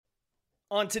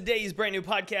On today's brand new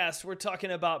podcast, we're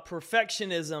talking about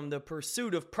perfectionism, the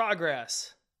pursuit of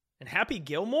progress. And Happy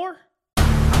Gilmore?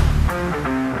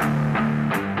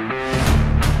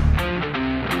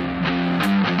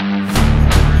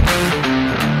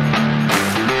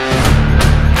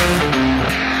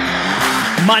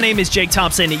 My name is Jake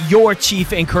Thompson, your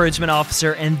Chief Encouragement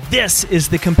Officer, and this is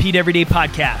the Compete Everyday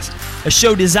Podcast, a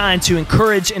show designed to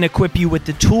encourage and equip you with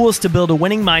the tools to build a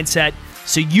winning mindset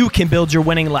so you can build your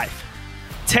winning life.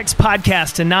 Text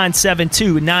podcast to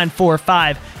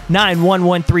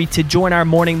 972-945-9113 to join our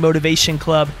morning motivation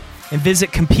club, and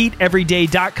visit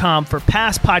CompeteEveryday.com for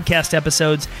past podcast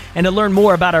episodes and to learn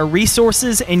more about our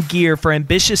resources and gear for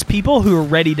ambitious people who are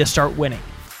ready to start winning.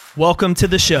 Welcome to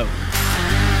the show.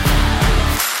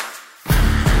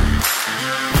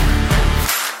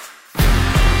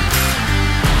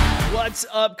 What's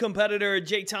up, competitor?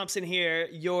 Jake Thompson here,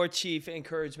 your Chief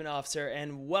Encouragement Officer,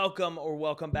 and welcome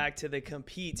back to the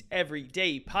Compete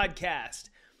Everyday Podcast.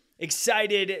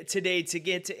 Excited today to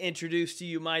get to introduce to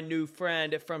you my new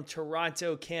friend from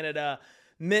Toronto, Canada,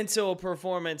 mental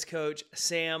performance coach,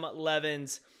 Sam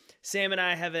Levins. Sam and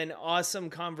I have an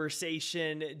awesome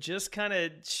conversation, just kind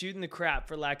of shooting the crap,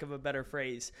 for lack of a better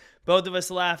phrase. Both of us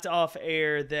laughed off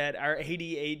air that our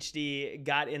ADHD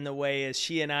got in the way as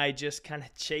she and I just kind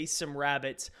of chased some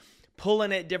rabbits,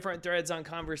 pulling at different threads on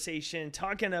conversation,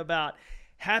 talking about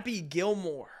Happy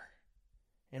Gilmore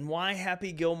and why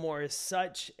Happy Gilmore is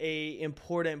such an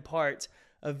important part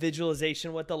of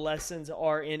visualization, what the lessons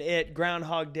are in it,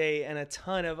 Groundhog Day, and a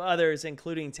ton of others,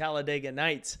 including Talladega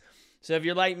Nights. So if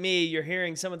you're like me, you're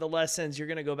hearing some of the lessons, you're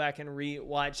going to go back and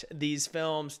re-watch these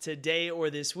films today or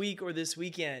this week or this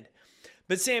weekend.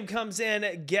 But Sam comes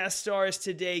in, guest stars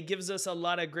today, gives us a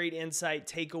lot of great insight,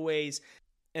 takeaways,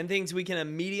 and things we can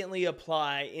immediately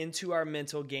apply into our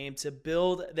mental game to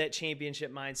build that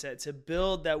championship mindset, to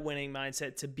build that winning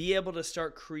mindset, to be able to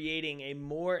start creating a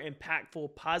more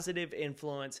impactful, positive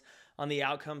influence on the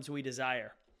outcomes we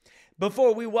desire.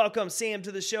 Before we welcome Sam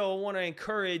to the show, I want to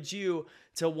encourage you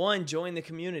to, one, join the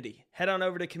community. Head on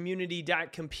over to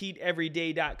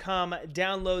community.competeeveryday.com.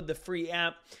 Download the free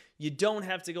app. You don't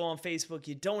have to go on Facebook.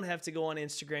 You don't have to go on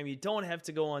Instagram. You don't have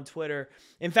to go on Twitter.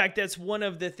 In fact, that's one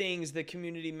of the things the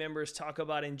community members talk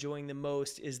about enjoying the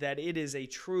most, is that it is a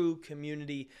true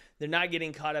community. They're not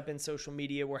getting caught up in social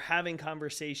media. We're having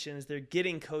conversations. They're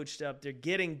getting coached up. They're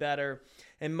getting better.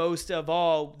 And most of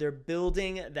all, they're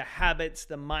building the habits,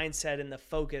 the mindset, and the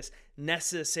focus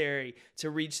necessary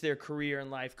to reach their career and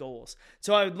life goals.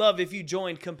 So I would love if you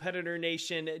joined Competitor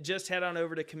Nation. Just head on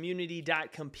over to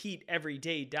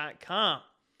community.competeeveryday.com.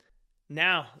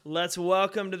 Now, let's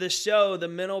welcome to the show the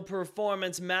mental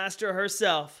performance master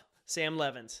herself, Sam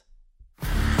Levins.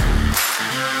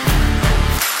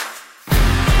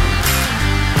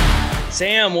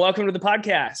 Sam, welcome to the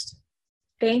podcast.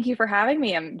 Thank you for having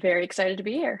me. I'm very excited to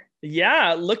be here.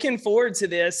 Yeah, looking forward to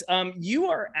this. You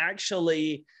are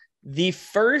actually the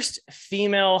first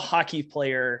female hockey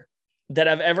player that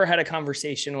I've ever had a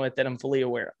conversation with that I'm fully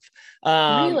aware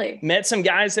of. Really? Met some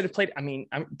guys that have played. I'm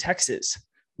Texas.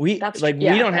 We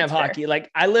don't have hockey.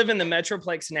 Like, I live in the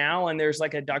Metroplex now, and there's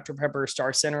like a Dr. Pepper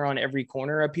Star Center on every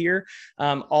corner up here,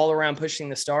 all around pushing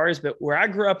the stars. But where I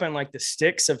grew up in like the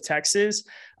sticks of Texas,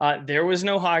 there was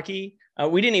no hockey.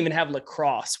 We didn't even have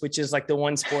lacrosse, which is like the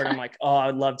one sport I'm like, oh,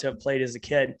 I'd love to have played as a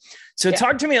kid. So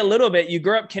Talk to me a little bit. You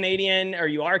grew up Canadian, or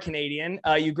you are Canadian.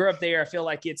 You grew up there. I feel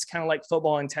like it's kind of like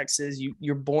football in Texas.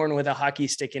 You're born with a hockey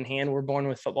stick in hand. We're born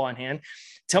with football in hand.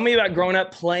 Tell me about growing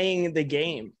up playing the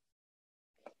game.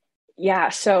 Yeah.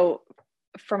 So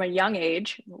from a young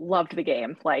age, loved the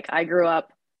game. Like, I grew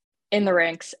up in the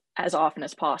rinks as often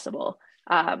as possible.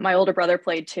 My older brother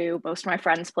played too. Most of my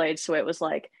friends played. So it was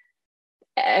like,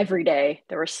 every day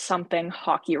there was something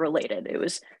hockey related. It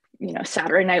was,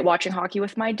 Saturday night watching hockey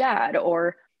with my dad,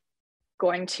 or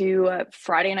going to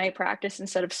Friday night practice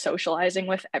instead of socializing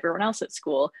with everyone else at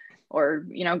school, or,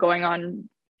 going on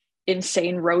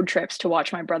insane road trips to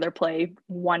watch my brother play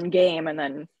one game and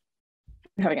then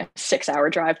having a 6-hour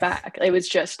drive back. It was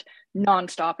just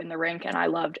nonstop in the rink, and I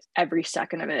loved every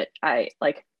second of it.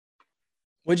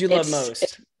 What'd you love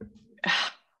most?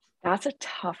 That's a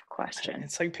tough question.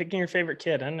 It's like picking your favorite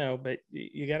kid. I know, but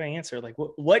you got to answer. Like,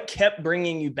 what kept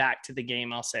bringing you back to the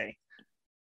game, I'll say?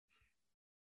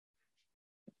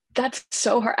 That's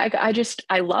so hard.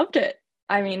 I loved it.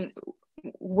 I mean,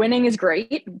 winning is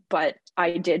great, but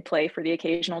I did play for the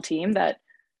occasional team that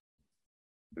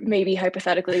maybe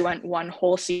hypothetically went one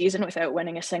whole season without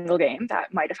winning a single game.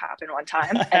 That might have happened one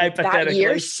time. And that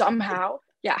year somehow,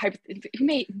 it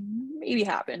maybe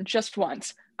happened just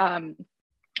once.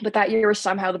 But that year was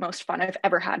somehow the most fun I've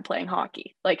ever had playing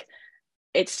hockey. Like,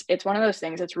 it's one of those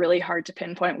things. It's really hard to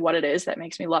pinpoint what it is that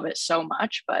makes me love it so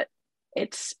much, but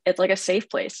it's like a safe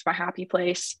place, my happy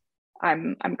place.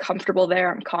 I'm comfortable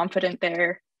there. I'm confident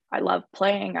there. I love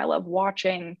playing. I love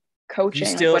watching, coaching,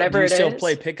 like Do whatever you it still is.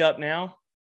 play pickup now?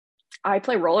 I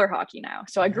play roller hockey now.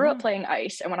 So I grew up Yeah. playing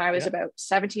ice. And when I was Yeah. about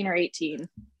 17 or 18,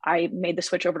 I made the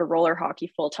switch over to roller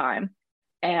hockey full time.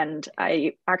 And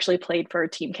I actually played for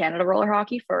Team Canada roller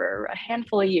hockey for a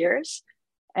handful of years.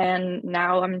 And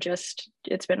now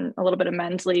it's been a little bit of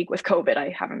men's league with COVID. I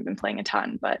haven't been playing a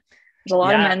ton, but there's a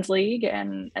lot of Yeah. men's league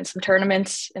and some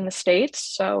tournaments in the States.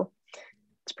 So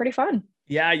it's pretty fun.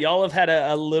 Yeah, y'all have had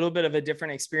a little bit of a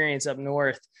different experience up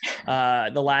north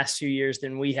the last few years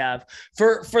than we have.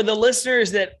 For the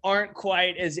listeners that aren't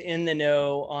quite as in the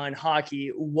know on hockey,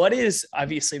 what is,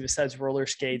 obviously besides roller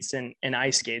skates and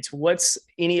ice skates, what's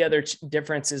any other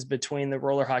differences between the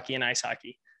roller hockey and ice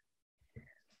hockey?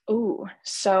 Ooh,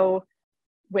 so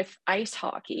with ice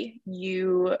hockey,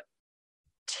 you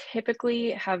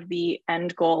typically have the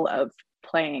end goal of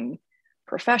playing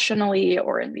professionally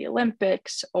or in the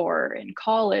Olympics or in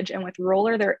college. And with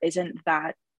roller, there isn't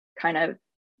that kind of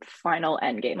final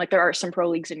end game. Like there are some pro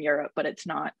leagues in Europe, but it's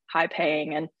not high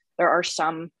paying. And there are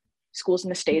some schools in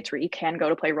the States where you can go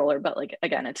to play roller, but like,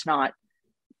 again, it's not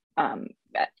um,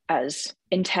 as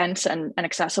intense and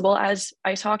accessible as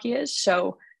ice hockey is.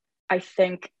 So I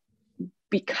think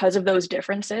because of those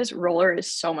differences, roller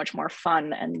is so much more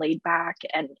fun and laid back,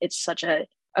 and it's such a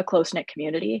close knit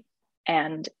community.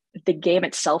 And the game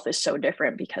itself is so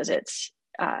different because it's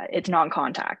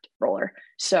non-contact roller.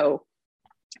 So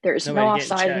there's Nobody no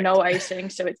getting offside, checked. no icing.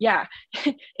 So yeah,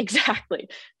 exactly.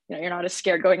 You know, you're not as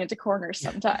scared going into corners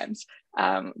sometimes.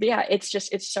 But yeah, it's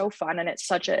so fun, and it's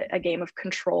such a game of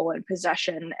control and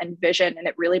possession and vision, and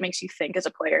it really makes you think as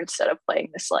a player instead of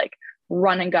playing this like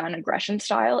run and gun aggression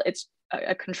style. It's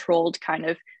a controlled kind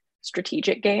of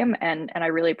strategic game, and I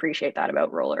really appreciate that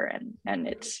about roller, and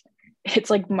it's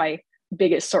like my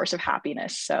biggest source of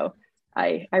happiness. So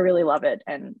I really love it,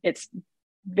 and it's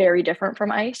very different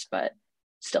from ice, but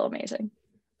still amazing.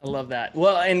 I love that.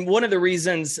 Well, and one of the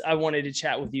reasons I wanted to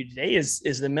chat with you today is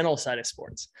the mental side of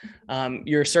sports.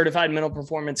 You're a certified mental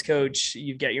performance coach.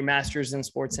 You've got your master's in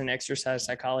sports and exercise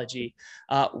psychology.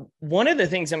 One of the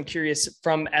things I'm curious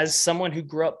from, as someone who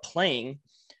grew up playing,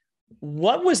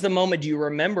 what was the moment? Do you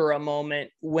remember a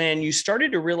moment when you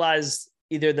started to realize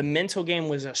either the mental game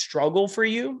was a struggle for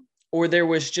you, or there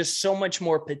was just so much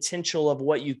more potential of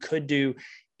what you could do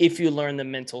if you learn the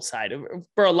mental side?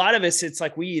 For a lot of us, it's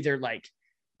like we either like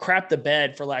crap the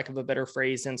bed, for lack of a better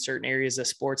phrase, in certain areas of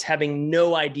sports, having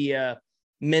no idea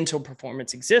mental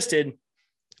performance existed,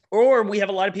 or we have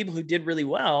a lot of people who did really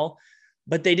well,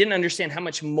 but they didn't understand how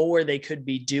much more they could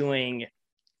be doing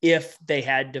if they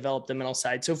had developed the mental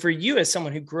side. So for you, as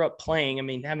someone who grew up playing, I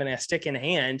mean, having a stick in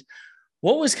hand,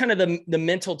 what was kind of the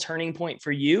mental turning point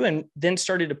for you, and then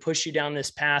started to push you down this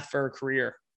path for a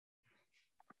career?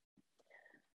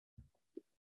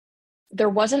 There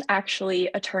wasn't actually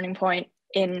a turning point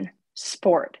in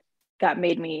sport that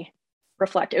made me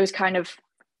reflect. It was kind of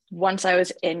once I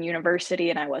was in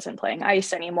university and I wasn't playing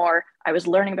ice anymore, I was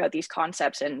learning about these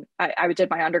concepts, and I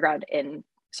did my undergrad in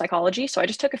psychology. So I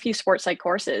just took a few sports psych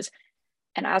courses.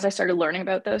 And as I started learning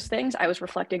about those things, I was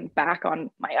reflecting back on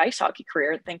my ice hockey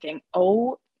career and thinking,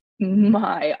 oh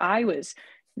my, I was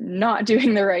not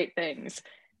doing the right things.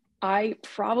 I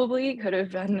probably could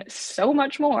have done so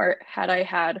much more had I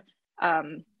had a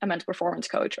mental performance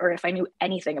coach, or if I knew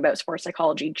anything about sports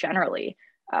psychology generally.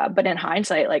 But in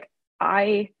hindsight, like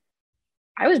I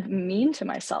was mean to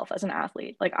myself as an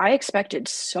athlete. Like I expected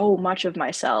so much of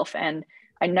myself, and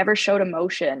I never showed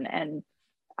emotion. And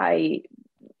I,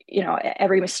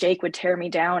 every mistake would tear me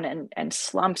down, and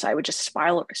slumps. I would just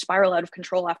spiral out of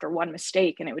control after one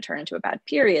mistake, and it would turn into a bad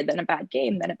period, then a bad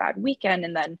game, then a bad weekend,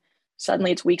 and then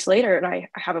suddenly it's weeks later and I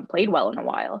haven't played well in a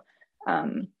while.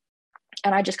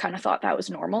 And I just kind of thought that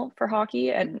was normal for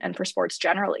hockey and for sports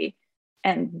generally.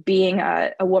 And being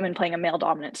a woman playing a male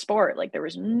dominant sport, like there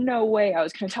was no way I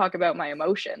was going to talk about my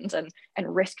emotions and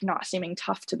risk not seeming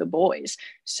tough to the boys.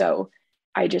 So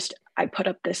I put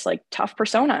up this like tough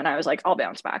persona, and I was like, I'll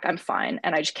bounce back, I'm fine.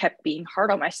 And I just kept being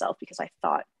hard on myself because I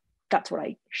thought that's what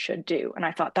I should do. And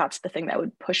I thought that's the thing that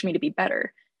would push me to be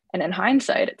better. And in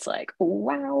hindsight, it's like,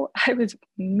 wow, I was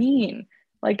mean.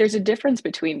 Like there's a difference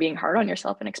between being hard on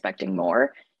yourself and expecting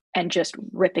more, and just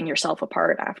ripping yourself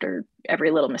apart after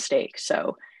every little mistake.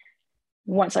 So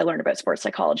once I learned about sports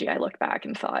psychology, I looked back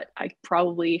and thought I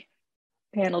probably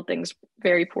handled things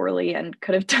very poorly and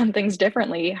could have done things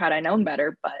differently had I known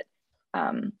better. But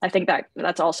I think that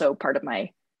that's also part of my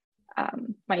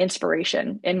my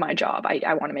inspiration in my job.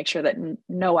 I want to make sure that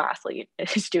no athlete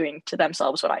is doing to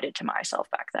themselves what I did to myself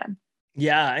back then.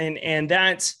 Yeah. And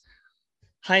that's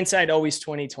hindsight always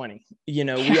 2020.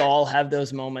 We all have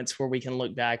those moments where we can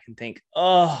look back and think,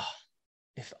 oh,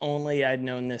 if only I'd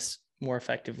known this more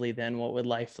effectively, then what would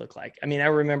life look like? I mean, I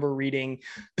remember reading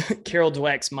Carol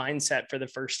Dweck's Mindset for the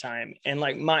first time, and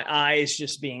like my eyes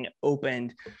just being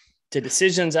opened to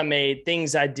decisions I made,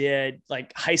 things I did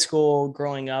like high school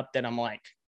growing up, that I'm like,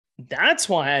 that's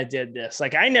why I did this.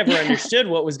 Like I never understood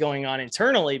what was going on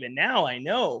internally, but now I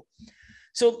know.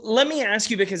 So let me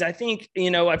ask you, because I think,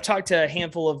 I've talked to a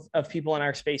handful of people in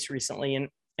our space recently, and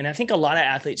I think a lot of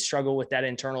athletes struggle with that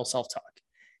internal self-talk.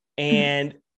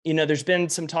 And, there's been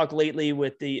some talk lately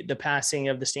with the passing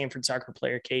of the Stanford soccer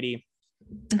player, Katie,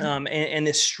 and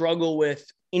this struggle with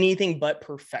anything but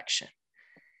perfection.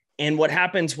 And what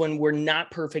happens when we're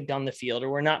not perfect on the field, or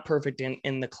we're not perfect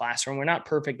in the classroom, we're not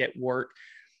perfect at work,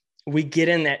 we get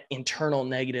in that internal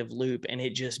negative loop and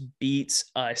it just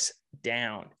beats us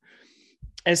down.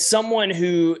 As someone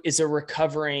who is a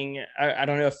recovering, I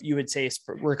don't know if you would say it's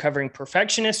recovering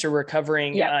perfectionist or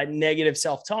recovering negative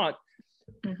self-talk,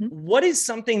 what is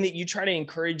something that you try to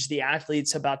encourage the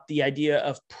athletes about the idea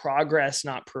of progress,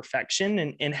 not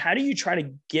perfection? And how do you try to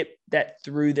get that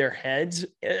through their heads,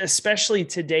 especially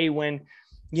today when,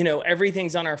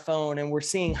 everything's on our phone and we're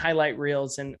seeing highlight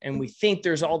reels and we think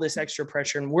there's all this extra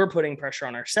pressure and we're putting pressure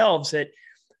on ourselves, that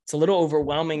it's a little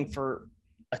overwhelming for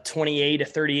a 28, a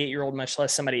 38-year-old, much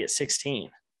less somebody at 16.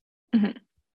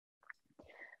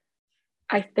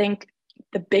 I think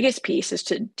the biggest piece is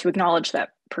to acknowledge that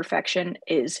perfection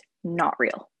is not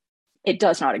real. It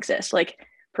does not exist. Like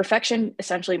perfection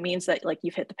essentially means that like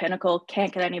you've hit the pinnacle,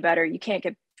 can't get any better. You can't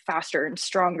get faster and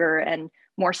stronger and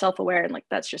more self-aware. And like,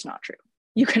 that's just not true.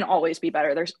 You can always be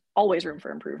better. There's always room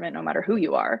for improvement, no matter who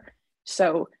you are.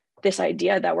 So this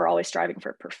idea that we're always striving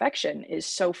for perfection is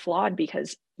so flawed,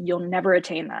 because you'll never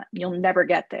attain that. You'll never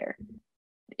get there.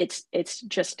 It's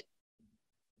just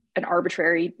an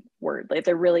arbitrary word. Like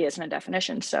there really isn't a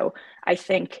definition. So I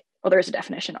think, well, there's a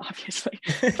definition, obviously,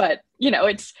 but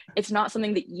it's not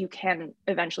something that you can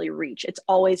eventually reach. It's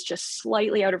always just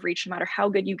slightly out of reach. No matter how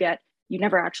good you get, you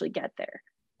never actually get there.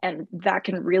 And that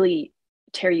can really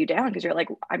tear you down, because you're like,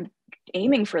 I'm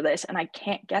aiming for this and I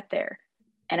can't get there.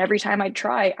 And every time I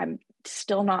try, I'm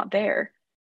still not there.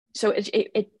 So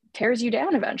it tears you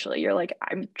down eventually. You're like,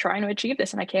 I'm trying to achieve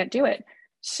this and I can't do it.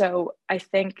 So I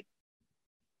think,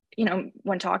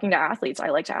 when talking to athletes, I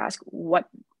like to ask, what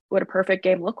would a perfect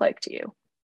game look like to you?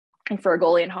 And for a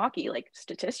goalie in hockey, like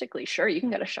statistically, sure, you can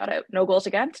get a shutout, no goals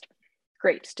against.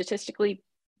 Great. Statistically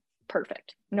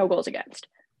perfect. No goals against.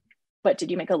 But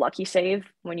did you make a lucky save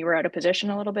when you were out of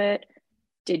position a little bit?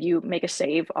 Did you make a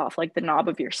save off like the knob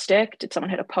of your stick? Did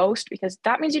someone hit a post? Because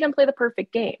that means you didn't play the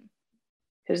perfect game,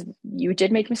 because you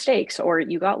did make mistakes or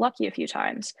you got lucky a few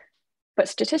times. But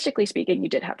statistically speaking, you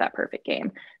did have that perfect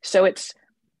game. So it's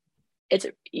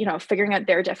figuring out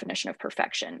their definition of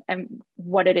perfection and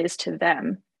what it is to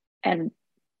them. And,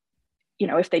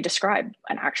 if they describe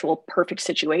an actual perfect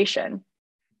situation,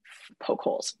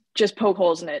 just poke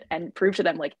holes in it and prove to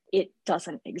them like it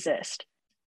doesn't exist.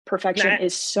 Perfection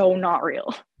is so not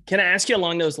real. Can I ask you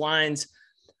along those lines,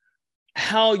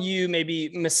 how you maybe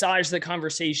massage the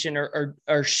conversation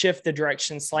or shift the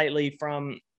direction slightly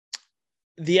from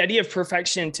the idea of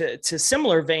perfection to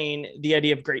similar vein, the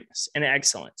idea of greatness and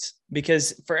excellence?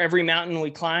 Because for every mountain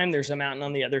we climb, there's a mountain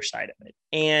on the other side of it.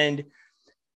 And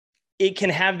it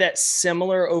can have that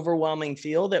similar overwhelming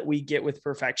feel that we get with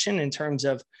perfection in terms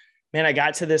of, man, I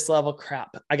got to this level,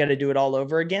 crap, I got to do it all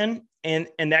over again. And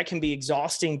that can be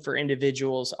exhausting for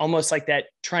individuals, almost like that,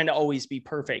 trying to always be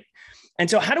perfect. And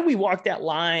so how do we walk that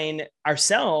line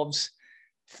ourselves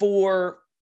for,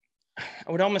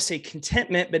 I would almost say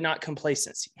contentment, but not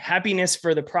complacency, happiness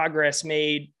for the progress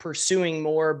made, pursuing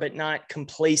more, but not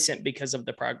complacent because of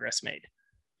the progress made?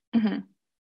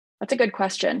 That's a good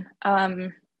question. I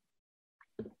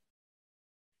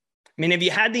mean, have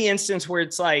you had the instance where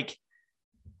it's like,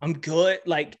 I'm good?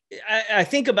 Like, I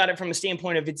think about it from a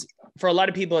standpoint of, it's for a lot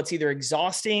of people, it's either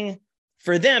exhausting.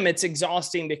 For them, it's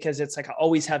exhausting because it's like, I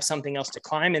always have something else to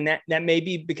climb. And that may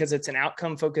be because it's an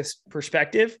outcome focused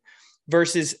perspective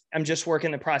versus I'm just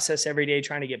working the process every day,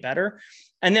 trying to get better.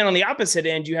 And then on the opposite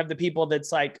end, you have the people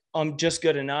that's like, I'm just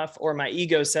good enough, or my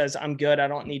ego says I'm good. I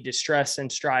don't need to stress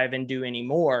and strive and do any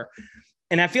more.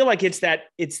 And I feel like it's that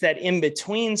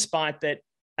in-between spot that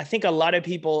I think a lot of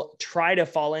people try to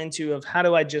fall into, of how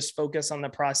do I just focus on the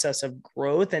process of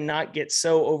growth and not get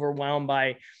so overwhelmed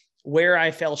by where I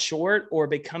fell short or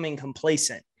becoming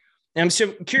complacent. And I'm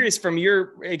so curious from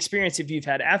your experience, if you've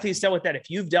had athletes dealt with that, if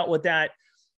you've dealt with that,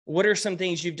 what are some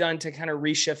things you've done to kind of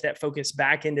reshift that focus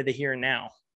back into the here and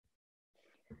now?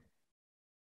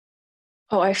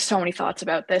 Oh, I have so many thoughts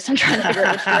about this. I'm trying to figure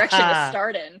out which direction to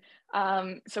start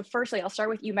in. So firstly, I'll start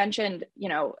with, you mentioned,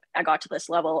 I got to this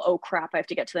level. Oh crap, I have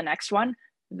to get to the next one.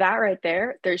 That right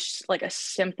there, there's like a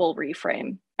simple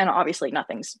reframe. And obviously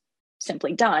nothing's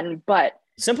simply done, but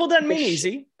simple doesn't mean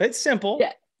easy, but it's simple.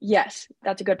 Yeah. Yes,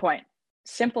 that's a good point.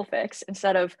 Simple fix,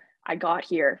 instead of I got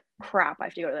here, crap, I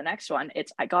have to go to the next one.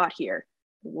 It's I got here.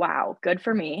 Wow, good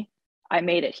for me. I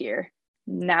made it here.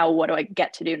 Now what do I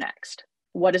get to do next?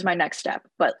 What is my next step?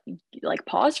 But like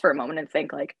pause for a moment and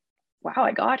think like, wow,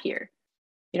 I got here.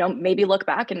 Maybe look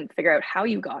back and figure out how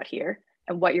you got here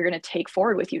and what you're going to take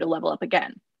forward with you to level up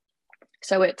again.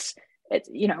 So it's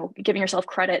giving yourself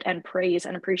credit and praise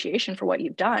and appreciation for what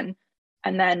you've done,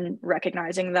 and then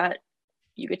recognizing that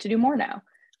you get to do more now.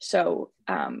 So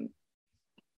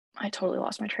I totally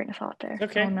lost my train of thought there.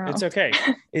 Okay. Oh, no. It's okay.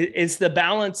 It's the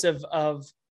balance of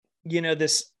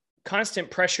this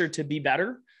constant pressure to be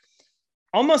better,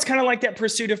 almost kind of like that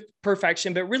pursuit of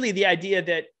perfection, but really the idea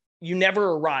that you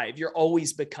never arrive, you're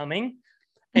always becoming,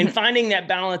 and finding that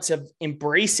balance of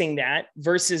embracing that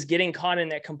versus getting caught in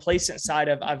that complacent side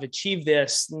of I've achieved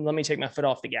this, let me take my foot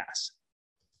off the gas.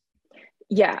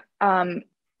 Yeah. And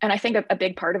I think a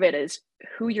big part of it is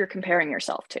who you're comparing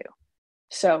yourself to.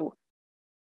 So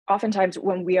oftentimes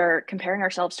when we are comparing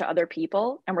ourselves to other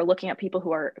people and we're looking at people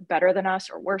who are better than us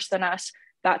or worse than us,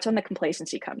 that's when the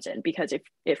complacency comes in. Because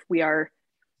if we are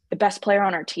the best player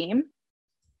on our team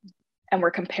and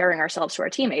we're comparing ourselves to our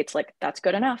teammates, like that's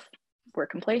good enough. We're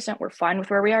complacent. We're fine with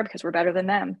where we are because we're better than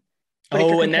them. But if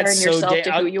you're comparing yourself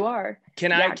to who you are.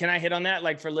 Can I hit on that?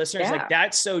 Like for listeners, like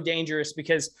that's so dangerous,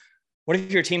 because what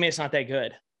if your teammate's not that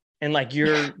good? And like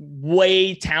you're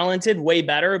way talented, way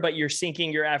better, but you're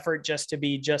sinking your effort just to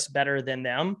be just better than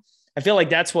them. I feel like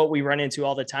that's what we run into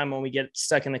all the time when we get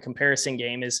stuck in the comparison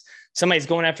game, is somebody's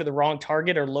going after the wrong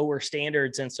target or lower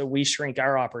standards. And so we shrink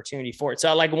our opportunity for it. So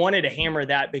I wanted to hammer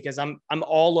that because I'm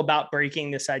all about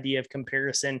breaking this idea of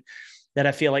comparison that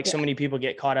I feel like so many people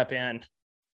get caught up in.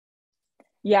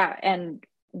 Yeah. And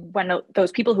when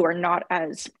those people who are not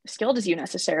as skilled as you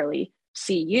necessarily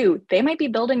see you, they might be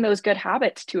building those good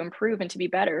habits to improve and to be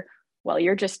better, while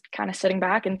you're just kind of sitting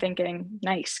back and thinking,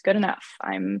 nice, good enough.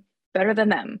 I'm better than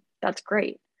them. That's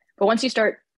great. But once you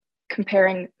start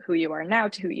comparing who you are now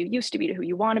to who you used to be, to who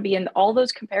you want to be, and all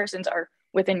those comparisons are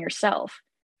within yourself,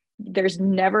 there's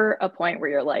never a point where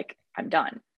you're like, I'm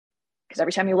done. Because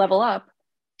every time you level up,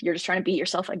 you're just trying to beat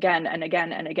yourself again and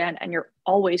again and again. And you're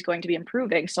always going to be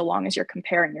improving so long as you're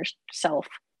comparing yourself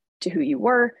to who you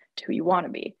were, to who you want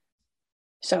to be.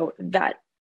 So that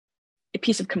a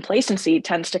piece of complacency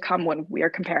tends to come when we are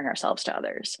comparing ourselves to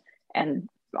others. And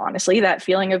honestly, that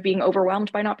feeling of being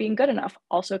overwhelmed by not being good enough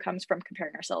also comes from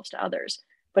comparing ourselves to others.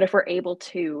 But if we're able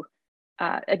to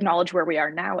acknowledge where we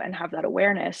are now and have that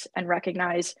awareness and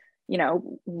recognize,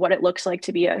 what it looks like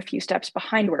to be a few steps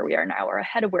behind where we are now or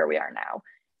ahead of where we are now,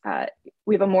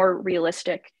 we have a more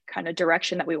realistic kind of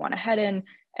direction that we want to head in,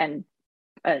 and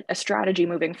a strategy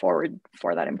moving forward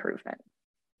for that improvement.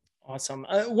 Awesome.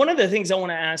 One of the things I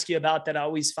want to ask you about that I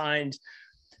always find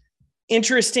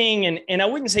interesting, and I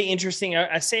wouldn't say interesting,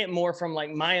 I say it more from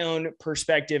like my own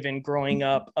perspective in growing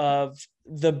up, of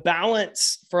the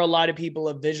balance for a lot of people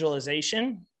of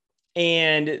visualization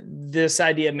and this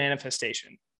idea of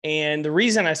manifestation. And the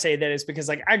reason I say that is because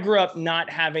like I grew up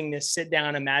not having this sit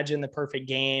down, imagine the perfect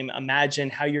game, imagine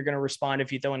how you're going to respond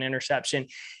if you throw an interception,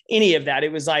 any of that.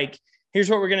 It was like, here's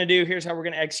what we're going to do. Here's how we're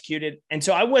going to execute it. And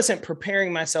so I wasn't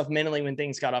preparing myself mentally when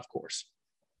things got off course.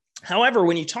 However,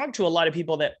 when you talk to a lot of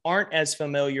people that aren't as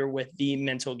familiar with the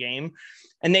mental game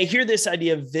and they hear this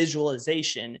idea of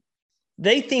visualization,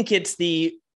 they think it's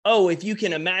if you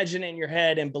can imagine it in your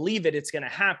head and believe it, it's going to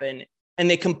happen. And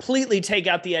they completely take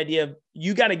out the idea of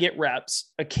you got to get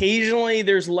reps. Occasionally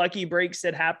there's lucky breaks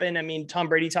that happen. I mean, Tom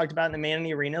Brady talked about in the Man in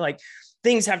the Arena, like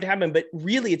things have to happen, but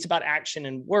really it's about action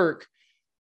and work.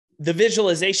 The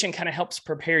visualization kind of helps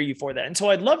prepare you for that. And so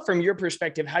I'd love from your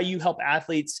perspective, how you help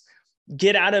athletes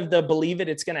get out of the believe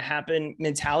it's going to happen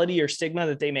mentality or stigma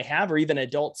that they may have, or even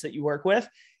adults that you work with,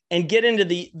 and get into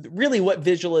the really what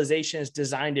visualization is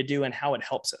designed to do and how it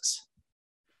helps us.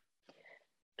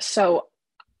 So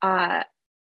I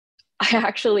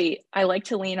like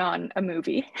to lean on a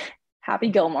movie, Happy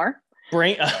Gilmore.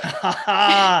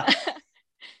 Yeah.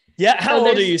 How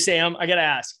old are you, Sam? I got to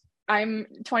ask. I'm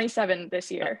 27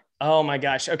 this year. Oh my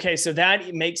gosh. Okay. So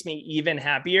that makes me even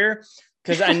happier.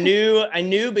 because I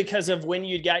knew because of when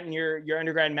you'd gotten your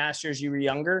undergrad and master's, you were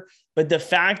younger. But the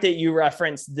fact that you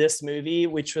referenced this movie,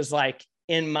 which was like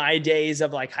in my days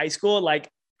of like high school, like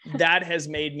that has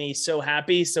made me so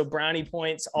happy. So brownie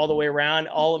points all the way around.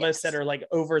 All of us that are like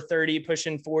over 30,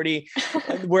 pushing 40,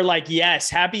 we're like, yes,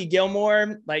 Happy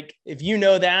Gilmore. Like, if you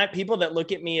know that, people that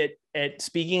look at me at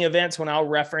speaking events, when I'll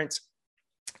reference,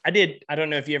 I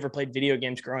don't know if you ever played video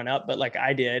games growing up, but like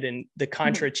I did, and the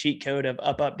Contra cheat code of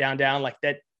up, up, down, down, like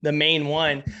that, the main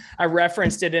one, I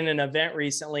referenced it in an event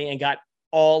recently and got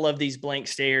all of these blank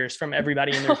stares from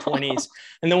everybody in their 20s.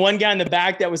 And the one guy in the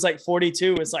back that was like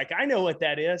 42 was like, I know what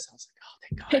that is. I was like, oh,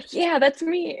 thank God. Yeah, that's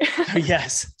me.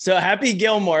 Yes. So Happy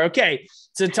Gilmore. Okay.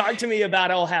 So talk to me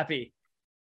about All Happy.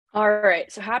 All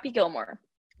right. So Happy Gilmore,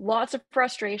 lots of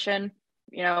frustration.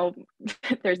 You know,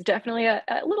 there's definitely a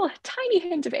little tiny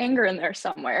hint of anger in there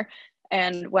somewhere.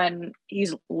 And when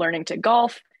he's learning to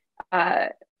golf,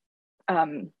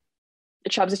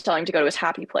 Chubbs is telling him to go to his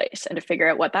happy place and to figure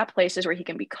out what that place is where he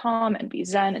can be calm and be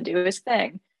zen and do his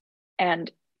thing.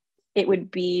 And it would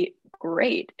be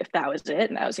great if that was it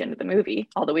and that was the end of the movie,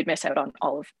 although we'd miss out on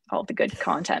all of the good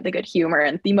content, the good humor,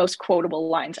 and the most quotable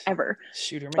lines ever.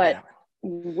 Shooter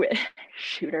McGavin.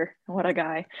 Shooter, what a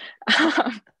guy.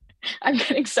 I'm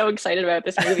getting so excited about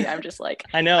this movie. I'm just like,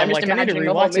 I know. I'm just like, imagining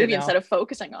the whole movie instead of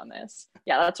focusing on this.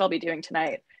 Yeah, that's what I'll be doing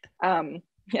tonight.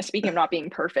 Yeah, speaking of not being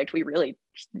perfect, we really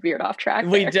veered off track.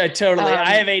 We did, totally.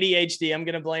 I have ADHD. I'm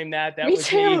going to blame that. That was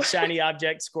too. me, shiny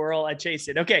object, squirrel. I chased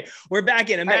it. Okay, we're back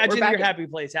in. Imagine your happy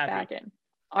place, Happy. Back in.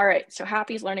 All right, so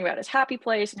Happy's learning about his happy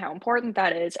place and how important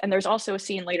that is. And there's also a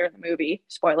scene later in the movie,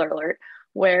 spoiler alert,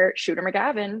 where Shooter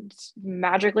McGavin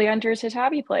magically enters his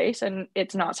happy place and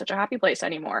it's not such a happy place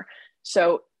anymore.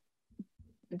 So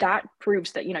that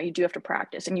proves that, you know, you do have to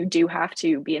practice and you do have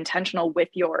to be intentional with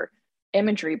your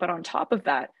imagery. But on top of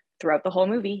that, throughout the whole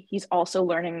movie, he's also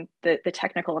learning the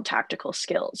technical and tactical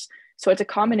skills. So it's a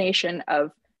combination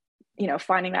of, you know,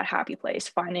 finding that happy place,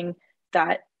 finding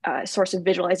that source of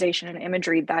visualization and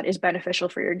imagery that is beneficial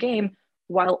for your game,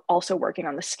 while also working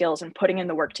on the skills and putting in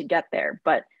the work to get there.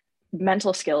 But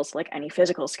mental skills, like any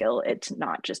physical skill, it's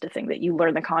not just a thing that you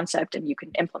learn the concept and you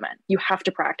can implement. You have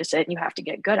to practice it and you have to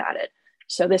get good at it.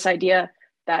 So this idea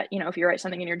that, you know, if you write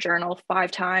something in your journal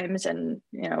 5 times and,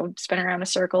 you know, spin around a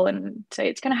circle and say,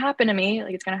 it's going to happen to me,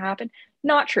 like it's going to happen.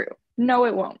 Not true. No,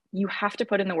 it won't. You have to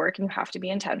put in the work and you have to be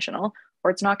intentional or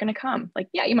it's not going to come. Like,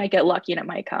 yeah, you might get lucky and it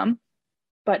might come,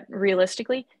 but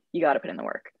realistically, you got to put in the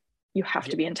work. You have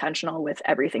to be intentional with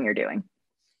everything you're doing.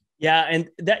 Yeah. And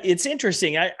that it's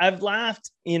interesting. I've laughed,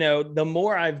 you know, the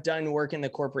more I've done work in the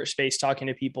corporate space, talking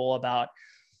to people about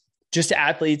just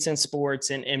athletes and sports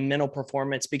and mental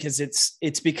performance, because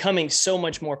it's becoming so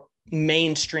much more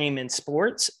mainstream in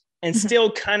sports and still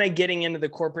kind of getting into the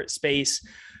corporate space,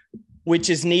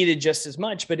 which is needed just as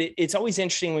much. But it's always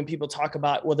interesting when people talk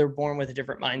about, well, they're born with a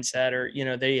different mindset or, you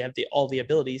know, they have all the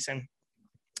abilities, and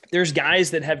there's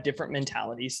guys that have different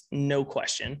mentalities, no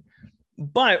question.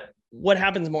 But what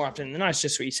happens more often than not is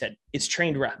just what you said. It's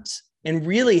trained reps, and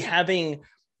really having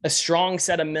a strong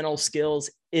set of mental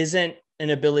skills isn't an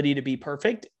ability to be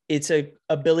perfect. It's a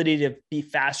ability to be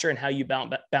faster in how you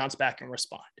bounce back and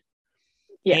respond.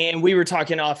 Yeah. And we were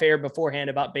talking off air beforehand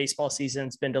about baseball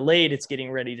season's been delayed. It's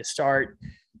getting ready to start.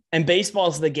 And baseball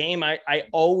is the game I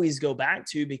always go back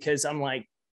to, because I'm like,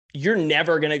 you're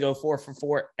never going to go 4 for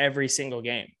 4 every single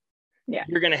game. Yeah.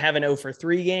 You're going to have an 0 for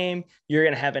 3 game. You're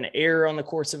going to have an error on the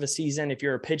course of a season. If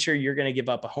you're a pitcher, you're going to give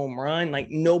up a home run.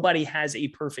 Like, nobody has a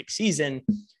perfect season,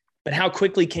 but how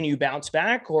quickly can you bounce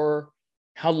back, or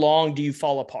how long do you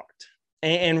fall apart?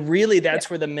 And really, that's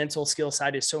where the mental skill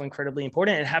side is so incredibly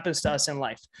important. It happens to us in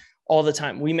life all the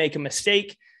time. We make a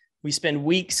mistake. We spend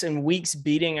weeks and weeks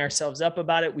beating ourselves up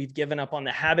about it. We've given up on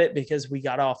the habit because we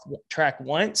got off track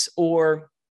once, or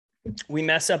we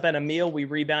mess up at a meal, we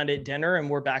rebound at dinner, and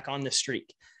we're back on the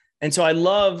streak. And so I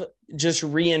love just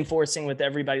reinforcing with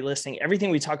everybody listening,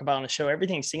 everything we talk about on the show,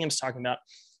 everything Sam's talking about,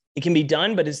 it can be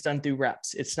done, but it's done through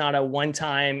reps. It's not a one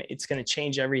time, it's going to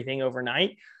change everything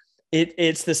overnight.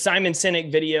 It's the Simon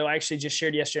Sinek video I actually just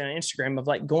shared yesterday on Instagram of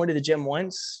like going to the gym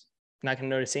once, not going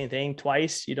to notice anything.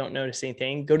 Twice, you don't notice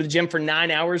anything. Go to the gym for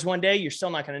 9 hours one day, you're still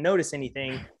not going to notice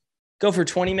anything. Go for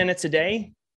 20 minutes a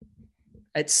day.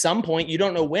 At some point, you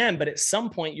don't know when, but at some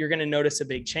point you're going to notice a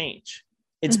big change.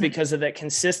 It's because of that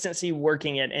consistency,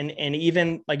 working it. And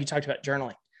even like you talked about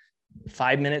journaling,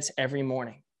 5 minutes every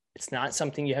morning. It's not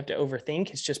something you have to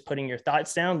overthink. It's just putting your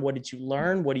thoughts down. What did you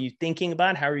learn? What are you thinking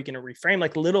about? How are you going to reframe?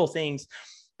 Like little things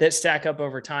that stack up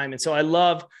over time. And so I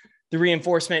love the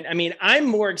reinforcement. I mean, I'm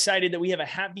more excited that we have a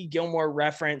Happy Gilmore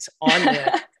reference on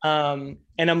this And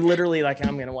I'm literally like,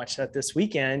 I'm going to watch that this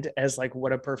weekend as like,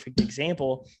 what a perfect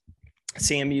example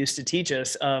Sam used to teach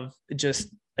us of just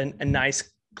a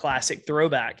nice classic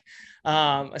throwback.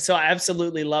 So I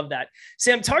absolutely love that.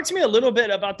 Sam, talk to me a little bit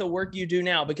about the work you do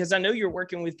now, because I know you're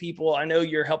working with people. I know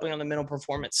you're helping on the mental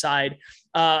performance side.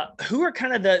 Who are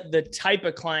kind of the type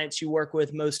of clients you work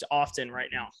with most often right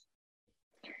now?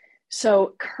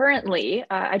 So currently,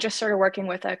 I just started working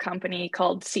with a company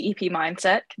called CEP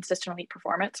Mindset, Consistent Elite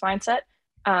Performance Mindset.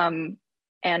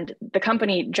 And the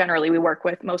company generally, we work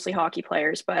with mostly hockey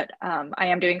players, but I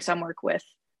am doing some work with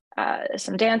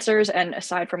some dancers. And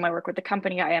aside from my work with the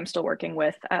company, I am still working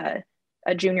with a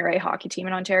junior A hockey team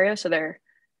in Ontario. So they're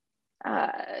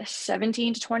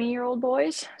 17 to 20-year-old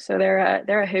boys. So they're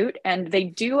a hoot, and they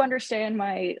do understand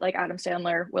my like Adam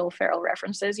Sandler, Will Ferrell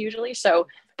references usually. So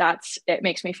it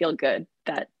makes me feel good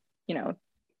that, you know,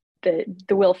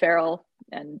 the Will Ferrell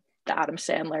and the Adam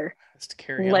Sandler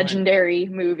legendary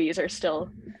movies are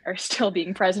still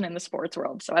being present in the sports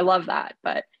world. So I love that.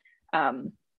 But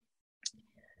you're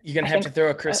going to have to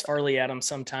throw a Chris Farley at them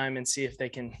sometime and see if they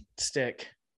can stick.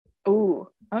 Ooh,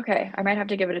 okay. I might have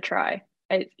to give it a try.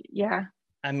 Yeah.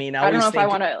 I mean, I don't know if I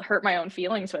want to hurt my own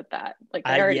feelings with that. Like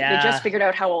they just figured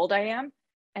out how old I am.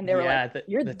 And they were like,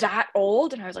 you're that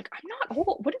old? And I was like, I'm not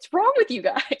old. What is wrong with you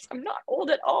guys? I'm not old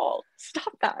at all.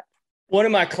 Stop that. One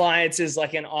of my clients is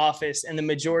like an office, and the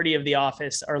majority of the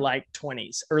office are like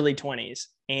 20s, early 20s.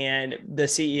 And the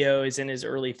CEO is in his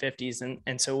early 50s.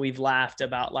 And so we've laughed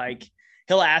about like,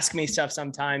 he'll ask me stuff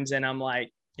sometimes. And I'm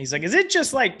like, he's like, is it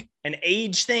just like an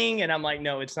age thing? And I'm like,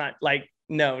 no, it's not. Like,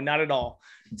 no, not at all.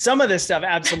 Some of this stuff,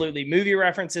 absolutely. Movie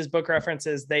references, book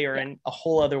references, they are in a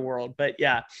whole other world. But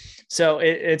yeah, so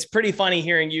it's pretty funny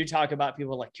hearing you talk about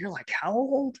people like, you're like, how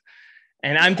old?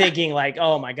 And I'm thinking like,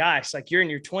 oh my gosh, like you're in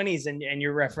your 20s and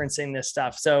you're referencing this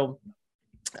stuff. So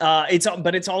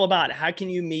it's all about how can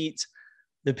you meet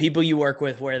the people you work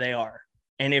with where they are.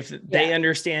 And if they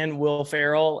understand Will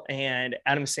Ferrell and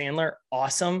Adam Sandler,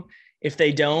 awesome. If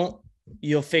they don't,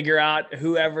 you'll figure out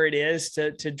whoever it is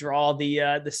to draw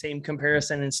the same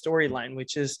comparison and storyline,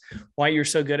 which is why you're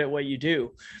so good at what you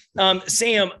do.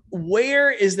 Sam,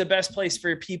 where is the best place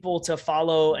for people to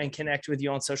follow and connect with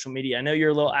you on social media? I know you're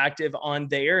a little active on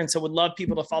there, and so would love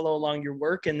people to follow along your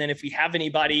work. And then if we have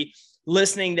anybody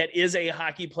listening that is a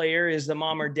hockey player, is the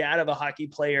mom or dad of a hockey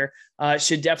player,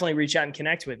 should definitely reach out and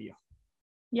connect with you.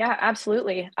 Yeah,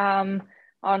 absolutely. On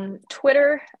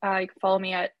Twitter, you can follow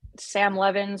me at Sam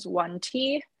Levins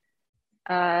 1T,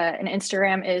 and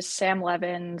Instagram is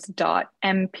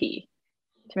samlevins.mp.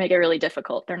 To make it really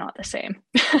difficult, they're not the same.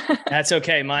 That's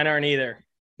okay. Mine aren't either.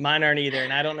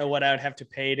 And I don't know what I would have to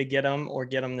pay to get them or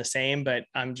get them the same, but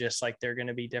I'm just like, they're going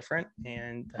to be different.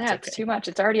 And that's it's too much.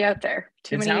 It's already out there.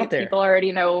 Too it's many people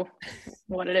already know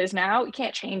what it is now. You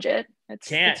can't change it. It's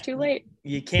too late.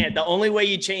 You can't. The only way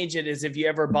you change it is if you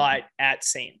ever bought at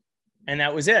Sam, and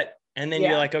that was it. And then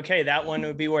you're like, okay, that one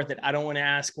would be worth it. I don't want to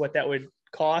ask what that would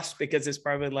cost because it's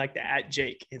probably like the at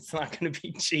Jake. It's not going to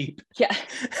be cheap. Yeah.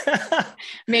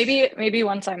 maybe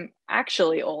once I'm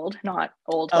actually old, not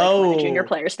old like the junior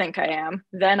players think I am,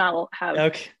 then I'll have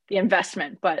the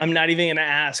investment. But I'm not even going to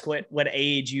ask what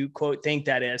age you quote think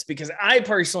that is, because I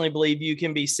personally believe you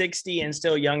can be 60 and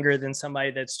still younger than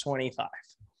somebody that's 25.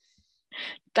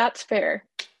 That's fair.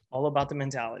 All about the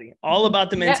mentality. And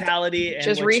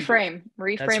just reframe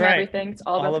everything. It's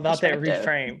all about that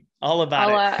reframe. All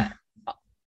about it.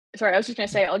 Sorry, I was just going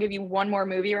to say, I'll give you one more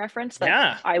movie reference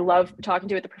that I love talking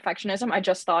to with the perfectionism. I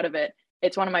just thought of it.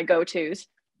 It's one of my go-tos.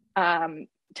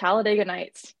 Talladega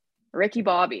Nights, Ricky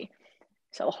Bobby.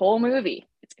 So the whole movie,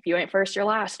 it's if you ain't first, you're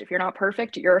last. If you're not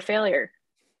perfect, you're a failure.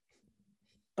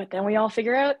 But then we all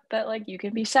figure out that like you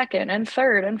can be second and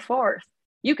third and fourth.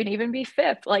 You can even be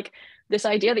fifth. Like this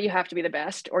idea that you have to be the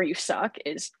best or you suck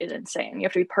is insane. You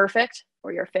have to be perfect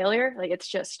or you're a failure. Like it's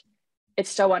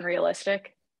so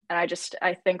unrealistic. And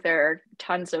I think there are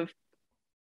tons of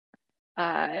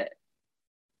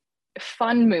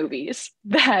fun movies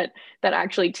that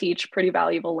actually teach pretty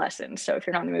valuable lessons. So if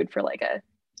you're not in the mood for like a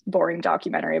boring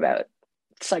documentary about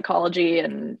psychology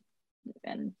and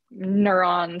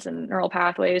neurons and neural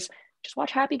pathways, just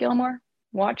watch Happy Gilmore,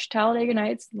 watch Talladega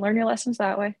Nights, learn your lessons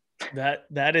that way.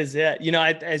 That is it. You know,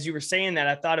 as you were saying that,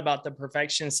 I thought about the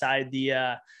perfection side,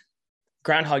 the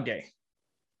Groundhog Day.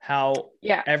 How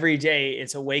every day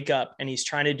it's a wake up and he's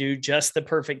trying to do just the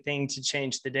perfect thing to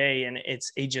change the day. And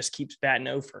he just keeps batting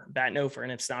over.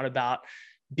 And it's not about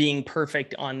being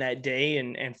perfect on that day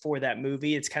and for that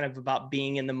movie. It's kind of about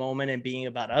being in the moment and being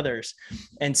about others.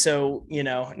 And so,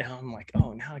 now I'm like,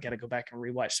 oh, now I got to go back and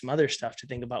rewatch some other stuff to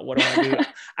think about what I want to do.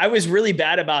 I was really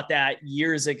bad about that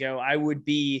years ago.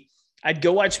 I'd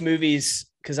go watch movies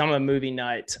because I'm a movie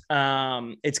nut.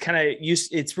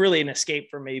 It's really an escape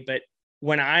for me. But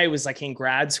when I was like in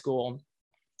grad school,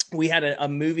 we had a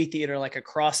movie theater like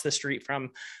across the street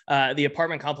from the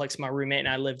apartment complex my roommate and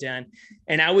I lived in.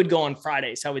 And I would go on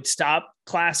Fridays. I would stop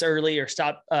class early or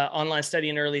stop online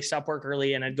studying early, stop work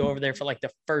early. And I'd go over there for like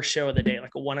the first show of the day,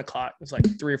 like at 1 o'clock. It was like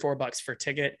 $3 or $4 for a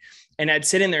ticket. And I'd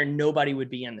sit in there and nobody would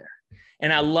be in there.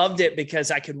 And I loved it because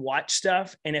I could watch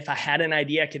stuff. And if I had an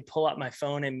idea, I could pull out my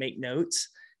phone and make notes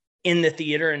in the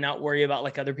theater and not worry about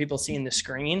like other people seeing the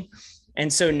screen.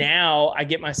 And so now I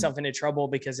get myself into trouble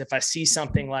because if I see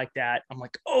something like that, I'm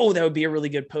like, oh, that would be a really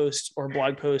good post or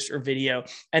blog post or video.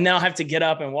 And then I'll have to get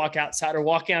up and walk outside or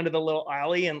walk down to the little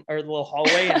alley or the little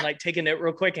hallway and like take a note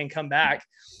real quick and come back.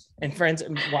 And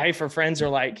wife or friends are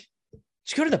like,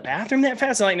 did you go to the bathroom that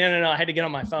fast? I'm like, no, I had to get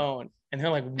on my phone. And they're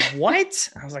like, what?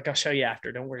 I was like, I'll show you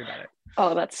after. Don't worry about it.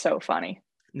 Oh, that's so funny.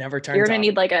 Never turns You're going to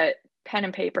need like a pen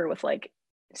and paper with like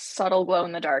subtle glow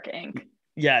in the dark ink.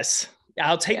 Yes.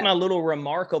 I'll take my little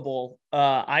Remarkable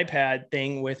iPad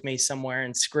thing with me somewhere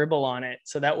and scribble on it.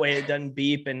 So that way it doesn't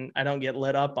beep and I don't get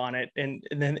lit up on it and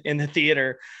then in the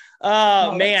theater.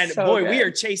 Man, so boy, good. We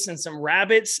are chasing some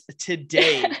rabbits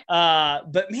today.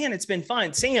 But man, it's been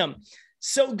fun. Sam,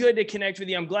 so good to connect with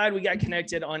you. I'm glad we got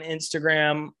connected on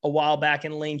Instagram a while back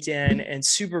and LinkedIn, and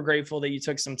super grateful that you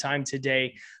took some time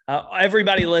today.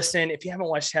 Everybody listening, if you haven't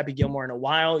watched Happy Gilmore in a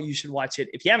while, you should watch it.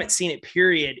 If you haven't seen it,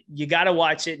 period, you got to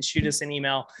watch it and shoot us an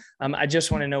email. I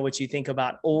just want to know what you think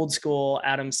about old school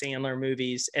Adam Sandler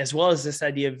movies, as well as this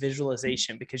idea of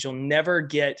visualization, because you'll never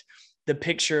get the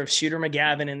picture of Shooter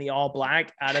McGavin in the all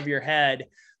black out of your head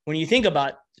when you think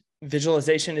about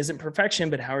visualization isn't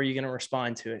perfection, but how are you going to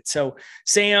respond to it? So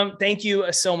Sam, thank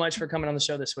you so much for coming on the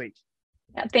show this week.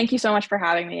 Yeah, thank you so much for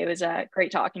having me. It was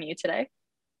great talking to you today.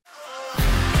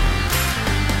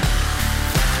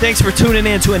 Thanks for tuning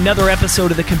in to another episode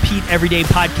of the Compete Everyday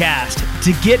podcast.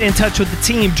 To get in touch with the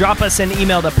team, drop us an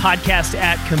email to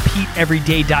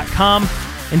podcast@competeeveryday.com.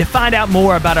 And to find out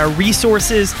more about our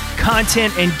resources,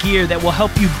 content, and gear that will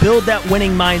help you build that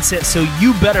winning mindset so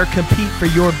you better compete for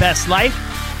your best life,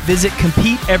 visit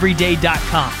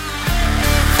CompeteEveryday.com.